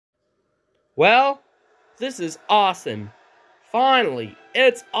Well, this is awesome. Finally,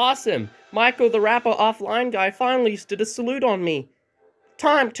 it's awesome. Michael the Rapper offline guy finally did a salute on me.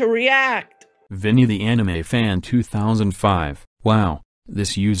 Time to react. Vinnie the Anime Fan 2005. Wow,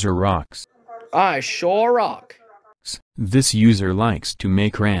 this user rocks. I sure rock. This user likes to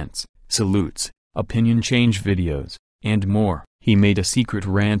make rants, salutes, opinion change videos, and more. He made a secret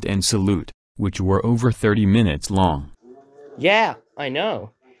rant and salute, which were over 30 minutes long. Yeah, I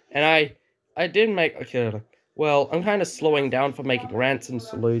know. And I did make, okay, well, I'm kind of slowing down for making rants and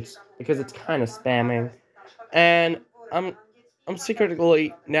salutes because it's kind of spamming. And I'm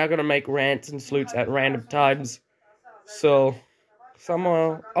secretly now gonna make rants and salutes at random times. So,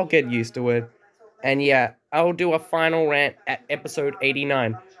 somehow, I'll get used to it. And yeah, I'll do a final rant at episode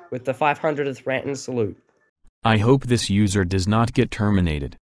 89 with the 500th rant and salute. I hope this user does not get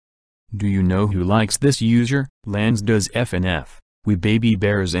terminated. Do you know who likes this user? Lance does FNF, We Baby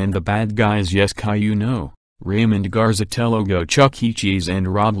Bears and the Bad Guys. Yes, you know. Raymond Garzatello Go Chuck E. Cheese and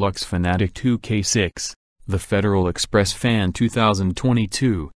Roblox Fanatic 2K6. The Federal Express Fan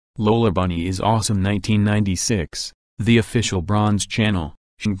 2022. Lola Bunny is Awesome 1996. The Official Bronze Channel.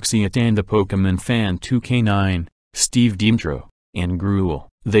 Shinxiat and the Pokemon Fan 2K9. Steve Dimitro. And Gruel.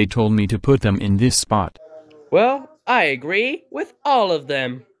 They told me to put them in this spot. Well, I agree with all of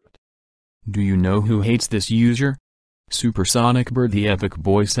them. Do you know who hates this user? Supersonic Bird the Epic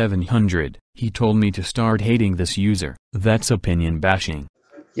Boy 700. He told me to start hating this user. That's opinion bashing.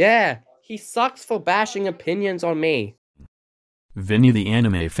 Yeah, he sucks for bashing opinions on me. Vinnie the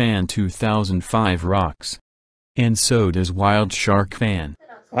Anime Fan 2005 rocks. And so does Wild Shark Fan.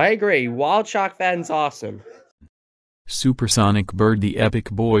 I agree, Wild Shark Fan's awesome. Supersonic Bird the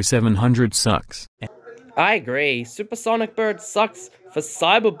Epic Boy 700 sucks. I agree, Supersonic Bird sucks for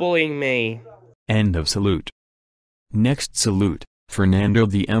cyberbullying me. End of salute. Next salute, Fernando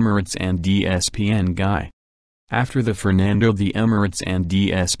the Emirates and DSPN Guy. After the Fernando the Emirates and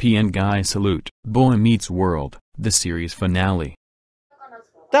DSPN Guy salute, Boy Meets World, the series finale.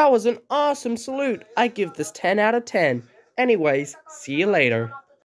 That was an awesome salute. I give this 10 out of 10. Anyways, see you later.